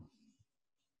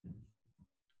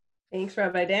Thanks,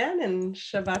 Rabbi Dan, and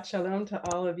Shabbat Shalom to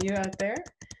all of you out there.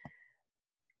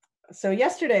 So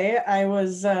yesterday, I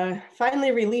was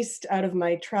finally released out of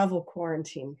my travel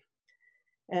quarantine,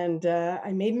 and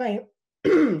I made my,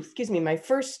 my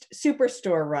first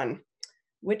superstore run,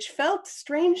 which felt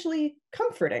strangely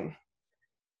comforting.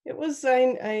 It was,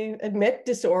 I admit,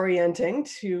 disorienting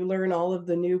to learn all of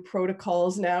the new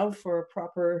protocols now for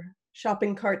proper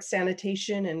shopping cart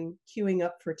sanitation and queuing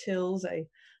up for tills. I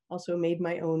also made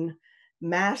my own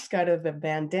mask out of a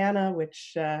bandana,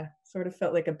 which sort of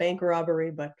felt like a bank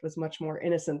robbery, but was much more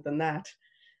innocent than that.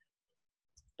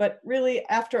 But really,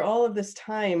 after all of this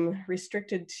time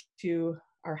restricted to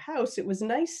our house, it was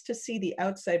nice to see the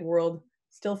outside world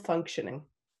still functioning.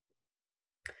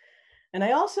 And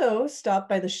I also stopped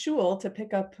by the shul to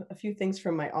pick up a few things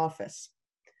from my office.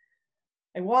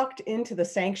 I walked into the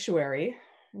sanctuary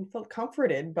and felt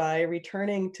comforted by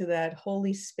returning to that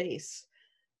holy space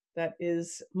that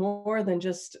is more than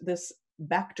just this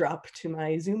backdrop to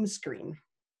my Zoom screen.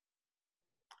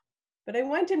 But I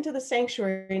went into the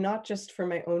sanctuary not just for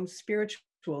my own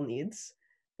spiritual needs.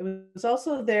 I was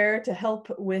also there to help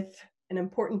with an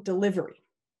important delivery.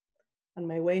 On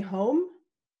my way home,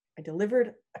 I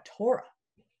delivered a Torah.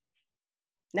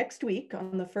 Next week,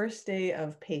 on the first day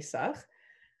of Pesach,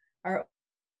 our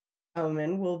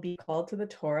woman will be called to the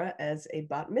Torah as a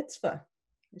bat mitzvah.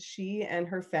 She and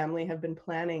her family have been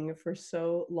planning for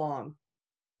so long.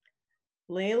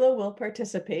 Layla will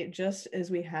participate just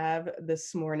as we have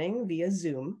this morning via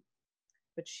Zoom,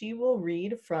 but she will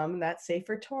read from that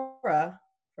Sefer Torah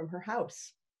from her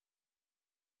house.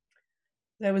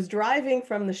 As I was driving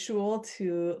from the shul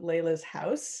to Layla's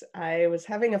house, I was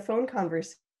having a phone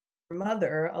conversation with her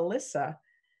mother, Alyssa.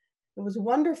 It was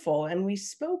wonderful, and we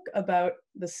spoke about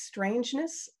the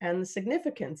strangeness and the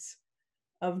significance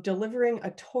of delivering a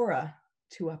Torah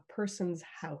to a person's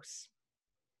house.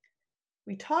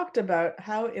 We talked about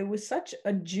how it was such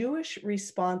a Jewish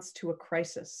response to a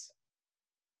crisis,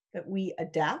 that we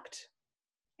adapt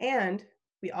and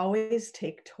we always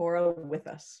take Torah with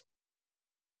us.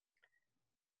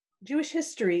 Jewish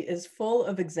history is full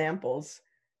of examples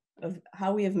of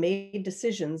how we have made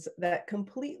decisions that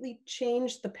completely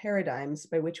changed the paradigms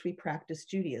by which we practice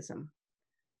Judaism,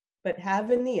 but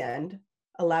have in the end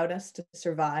allowed us to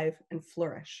survive and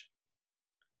flourish.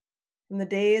 In the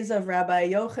days of Rabbi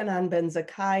Yochanan ben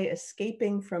Zakkai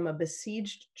escaping from a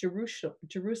besieged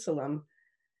Jerusalem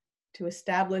to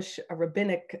establish a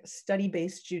rabbinic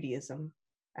study-based Judaism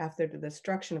after the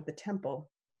destruction of the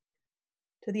temple,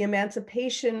 to the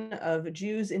emancipation of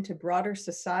Jews into broader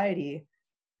society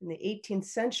in the 18th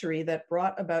century that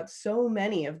brought about so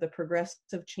many of the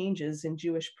progressive changes in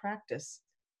Jewish practice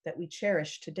that we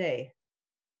cherish today.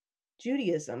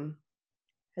 Judaism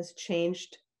has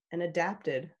changed and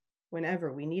adapted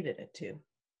whenever we needed it to.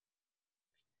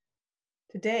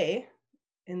 Today,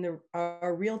 in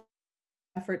our real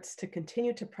efforts to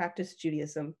continue to practice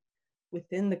Judaism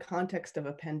within the context of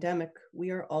a pandemic, we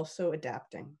are also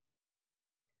adapting.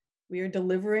 We are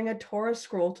delivering a Torah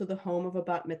scroll to the home of a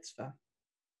bat mitzvah.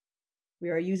 We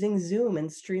are using Zoom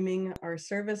and streaming our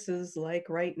services like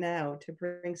right now to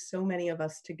bring so many of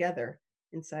us together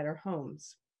inside our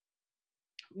homes.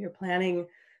 We are planning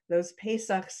those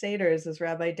Pesach Zeders, as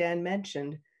Rabbi Dan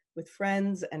mentioned, with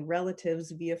friends and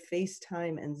relatives via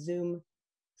FaceTime and Zoom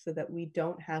so that we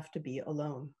don't have to be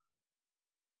alone.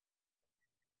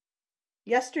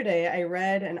 Yesterday, I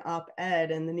read an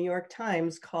op-ed in the New York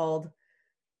Times called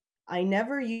 "I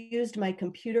Never Used My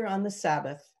Computer on the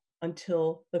Sabbath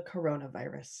Until the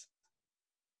Coronavirus."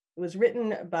 It was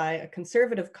written by a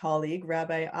conservative colleague,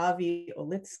 Rabbi Avi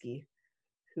Olitsky,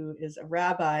 who is a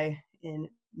rabbi in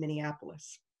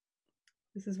Minneapolis.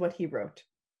 This is what he wrote.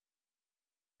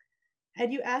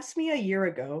 Had you asked me a year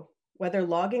ago whether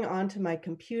logging onto my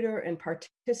computer and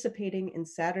participating in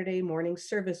Saturday morning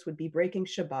service would be breaking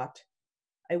Shabbat,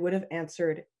 I would have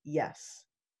answered yes.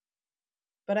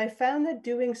 But I found that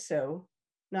doing so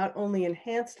not only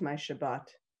enhanced my Shabbat,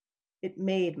 it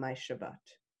made my Shabbat.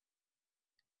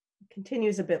 It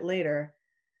continues a bit later.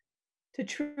 To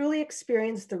truly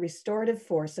experience the restorative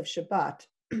force of Shabbat,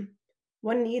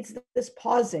 one needs this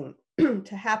pausing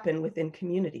to happen within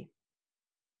community.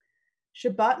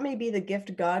 Shabbat may be the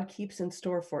gift God keeps in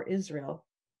store for Israel,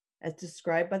 as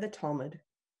described by the Talmud,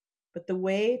 but the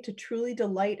way to truly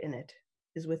delight in it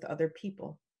is with other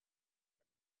people.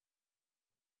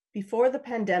 Before the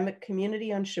pandemic,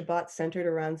 community on Shabbat centered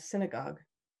around synagogue.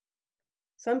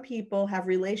 Some people have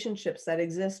relationships that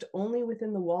exist only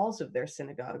within the walls of their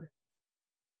synagogue.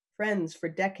 Friends for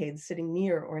decades sitting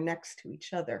near or next to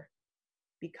each other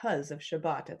because of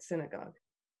Shabbat at synagogue.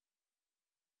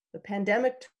 The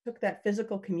pandemic took that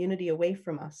physical community away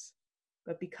from us,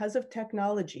 but because of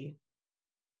technology,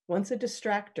 once a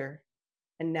distractor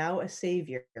and now a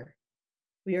savior,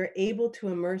 we are able to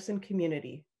immerse in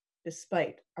community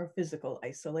despite our physical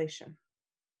isolation.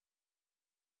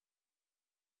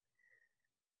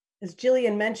 As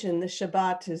Jillian mentioned, the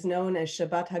Shabbat is known as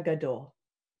Shabbat HaGadol,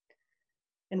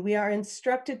 and we are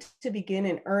instructed to begin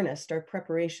in earnest our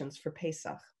preparations for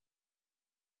Pesach.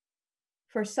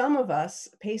 For some of us,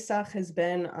 Pesach has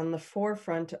been on the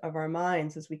forefront of our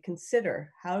minds as we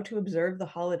consider how to observe the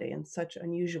holiday in such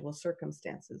unusual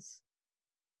circumstances.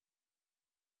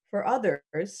 For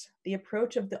others, the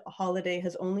approach of the holiday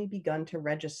has only begun to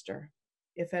register,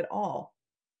 if at all,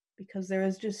 because there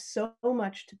is just so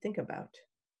much to think about.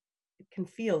 It can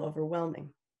feel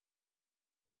overwhelming.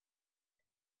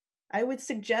 I would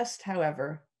suggest,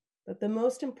 however, that the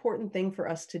most important thing for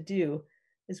us to do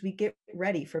as we get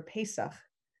ready for Pesach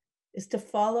is to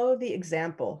follow the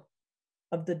example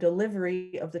of the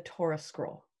delivery of the Torah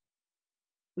scroll.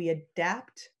 We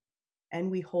adapt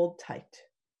and we hold tight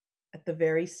at the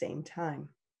very same time.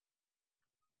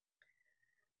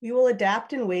 We will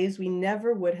adapt in ways we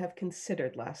never would have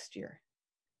considered last year.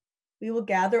 We will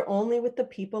gather only with the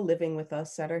people living with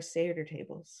us at our Seder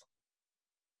tables.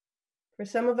 For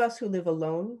some of us who live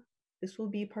alone, this will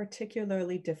be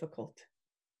particularly difficult.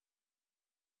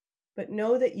 But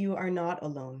know that you are not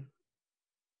alone,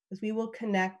 as we will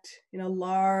connect in a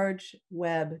large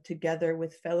web together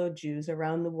with fellow Jews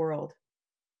around the world,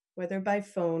 whether by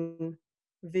phone,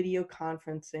 video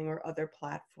conferencing, or other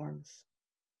platforms.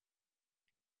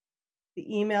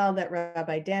 The email that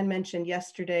Rabbi Dan mentioned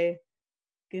yesterday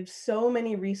gives so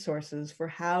many resources for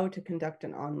how to conduct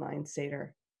an online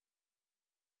Seder.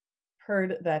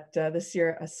 Heard that this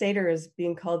year a Seder is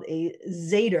being called a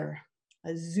Zeder,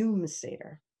 a Zoom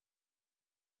Seder.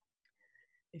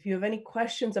 If you have any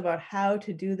questions about how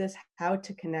to do this, how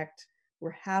to connect,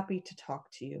 we're happy to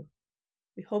talk to you.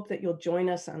 We hope that you'll join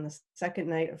us on the second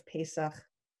night of Pesach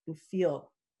and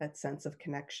feel that sense of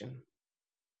connection.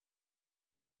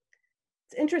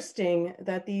 It's interesting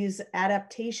that these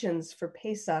adaptations for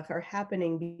Pesach are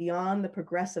happening beyond the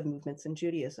progressive movements in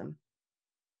Judaism.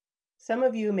 Some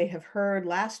of you may have heard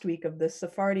last week of the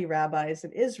Sephardi rabbis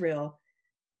of Israel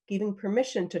giving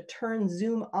permission to turn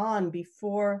Zoom on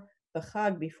before the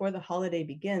Chag, before the holiday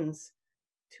begins,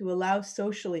 to allow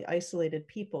socially isolated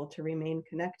people to remain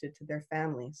connected to their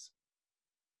families.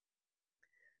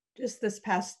 Just this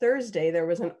past Thursday, there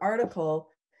was an article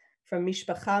from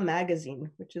Mishpacha magazine,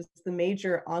 which is the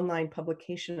major online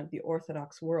publication of the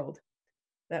Orthodox world,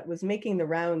 that was making the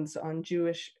rounds on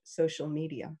Jewish social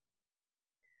media.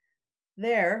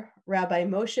 There, Rabbi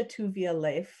Moshe Tuvia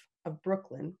Leif of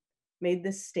Brooklyn made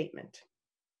this statement: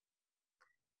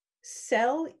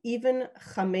 sell even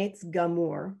chametz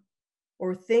gamur,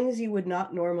 or things you would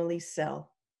not normally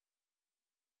sell.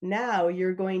 Now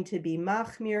you're going to be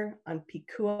machmir on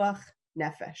pikuach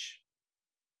nefesh.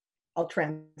 I'll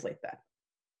translate that.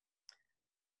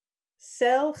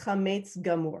 Sell chametz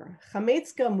gamur.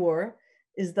 Chametz gamur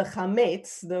is the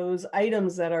chametz, those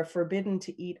items that are forbidden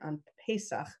to eat on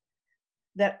Pesach,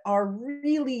 that are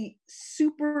really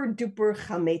super duper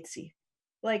chametzi,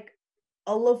 like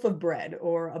a loaf of bread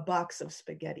or a box of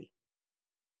spaghetti.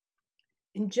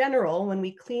 In general, when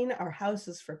we clean our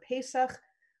houses for Pesach,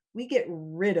 we get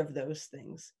rid of those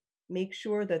things, make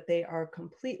sure that they are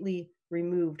completely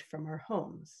removed from our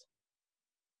homes.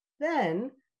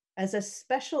 Then, as a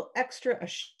special extra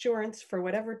assurance for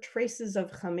whatever traces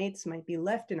of chametz might be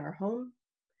left in our home,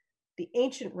 the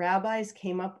ancient rabbis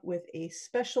came up with a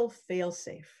special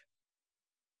failsafe.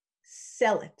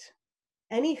 Sell it.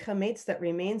 Any chametz that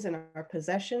remains in our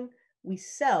possession, we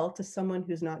sell to someone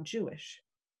who's not Jewish.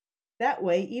 That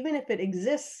way, even if it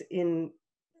exists in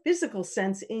physical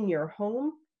sense in your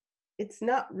home, it's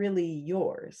not really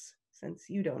yours, since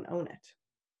you don't own it.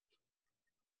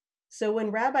 So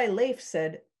when Rabbi Leif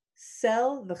said,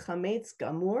 sell the chametz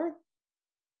gamur,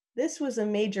 this was a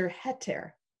major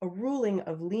heter, a ruling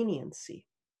of leniency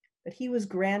that he was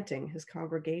granting his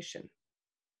congregation.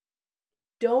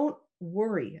 Don't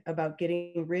worry about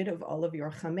getting rid of all of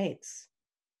your chametz.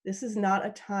 This is not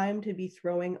a time to be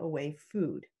throwing away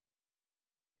food.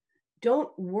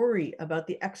 Don't worry about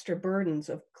the extra burdens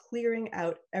of clearing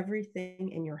out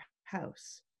everything in your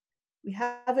house. We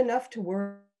have enough to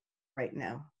worry right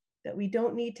now that we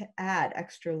don't need to add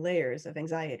extra layers of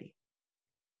anxiety.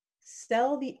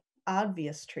 Sell the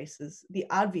obvious traces, the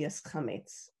obvious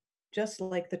chametz, just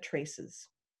like the traces.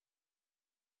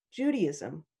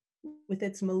 Judaism, with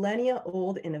its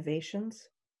millennia-old innovations,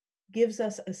 gives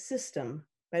us a system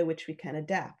by which we can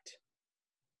adapt.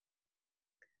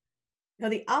 Now,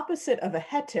 the opposite of a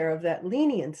heter, of that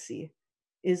leniency,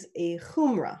 is a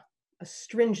chumrah, a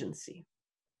stringency.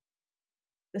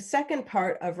 The second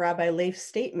part of Rabbi Leif's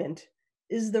statement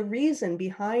is the reason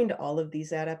behind all of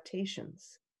these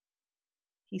adaptations.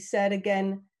 He said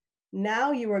again,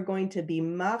 now you are going to be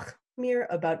machmir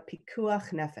about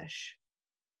pikuach nefesh,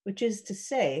 which is to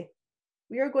say,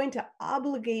 we are going to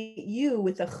obligate you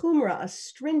with a chumrah, a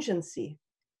stringency,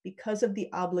 because of the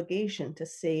obligation to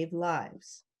save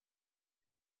lives.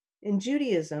 In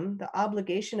Judaism, the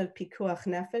obligation of pikuach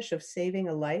nefesh, of saving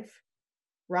a life,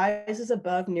 rises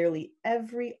above nearly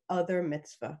every other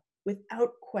mitzvah,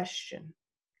 without question.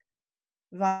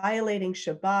 Violating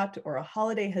Shabbat or a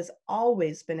holiday has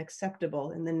always been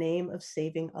acceptable in the name of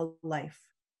saving a life,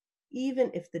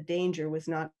 even if the danger was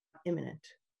not imminent.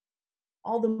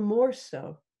 All the more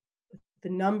so with the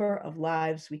number of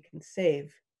lives we can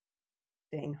save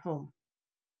staying home.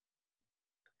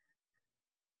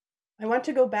 I want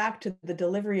to go back to the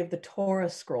delivery of the Torah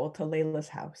scroll to Layla's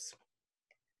house.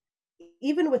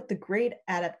 Even with the great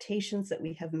adaptations that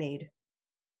we have made,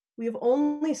 we have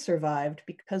only survived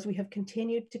because we have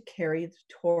continued to carry the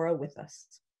Torah with us.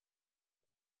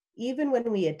 Even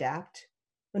when we adapt,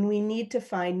 when we need to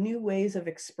find new ways of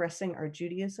expressing our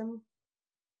Judaism,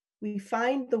 we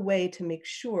find the way to make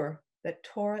sure that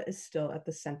Torah is still at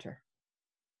the center.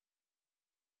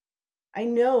 I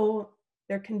know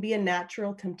there can be a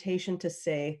natural temptation to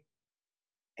say,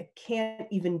 I can't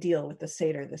even deal with the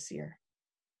Seder this year.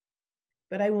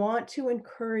 But I want to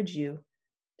encourage you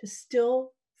to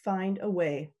still find a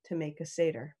way to make a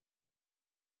Seder.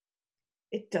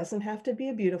 It doesn't have to be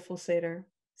a beautiful Seder.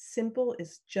 Simple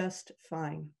is just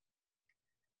fine.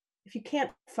 If you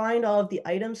can't find all of the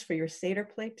items for your Seder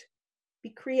plate,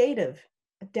 be creative,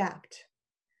 adapt.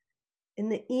 In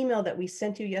the email that we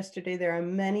sent you yesterday, there are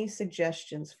many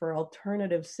suggestions for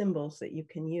alternative symbols that you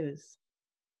can use.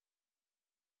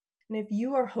 And if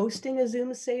you are hosting a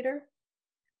Zoom Seder,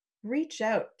 reach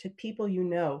out to people you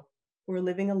know who are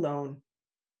living alone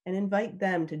and invite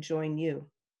them to join you.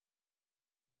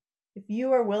 If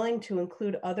you are willing to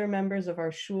include other members of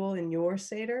our shul in your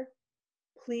Seder,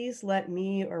 please let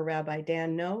me or Rabbi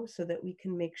Dan know so that we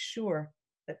can make sure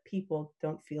that people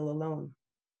don't feel alone.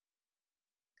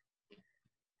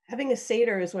 Having a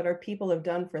Seder is what our people have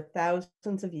done for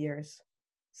thousands of years,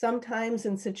 sometimes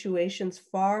in situations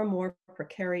far more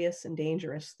precarious and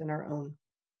dangerous than our own.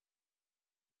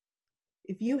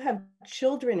 If you have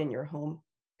children in your home,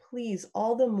 please,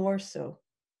 all the more so,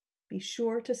 be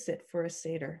sure to sit for a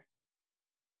Seder.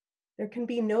 There can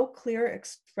be no clearer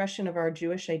expression of our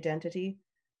Jewish identity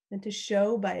than to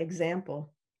show by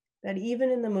example that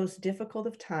even in the most difficult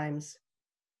of times,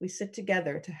 we sit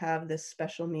together to have this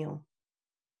special meal.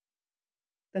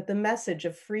 That the message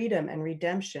of freedom and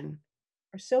redemption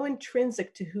are so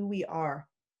intrinsic to who we are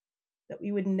that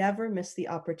we would never miss the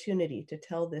opportunity to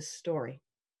tell this story.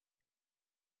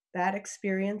 That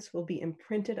experience will be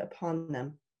imprinted upon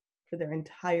them for their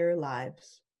entire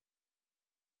lives.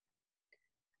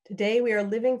 Today, we are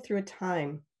living through a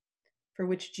time for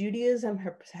which Judaism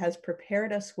has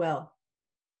prepared us well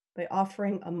by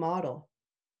offering a model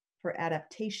for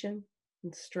adaptation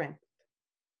and strength.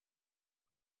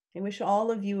 I wish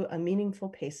all of you a meaningful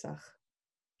Pesach.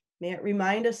 May it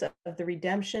remind us of the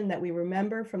redemption that we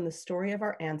remember from the story of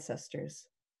our ancestors,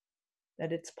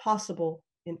 that it's possible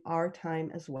in our time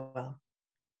as well.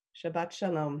 Shabbat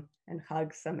Shalom and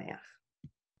Chag Sameach.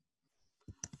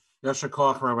 Yasher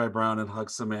Koach, Rabbi Brown, and Chag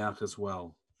Sameach as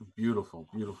well. Beautiful,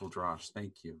 beautiful drash.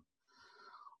 Thank you.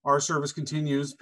 Our service continues.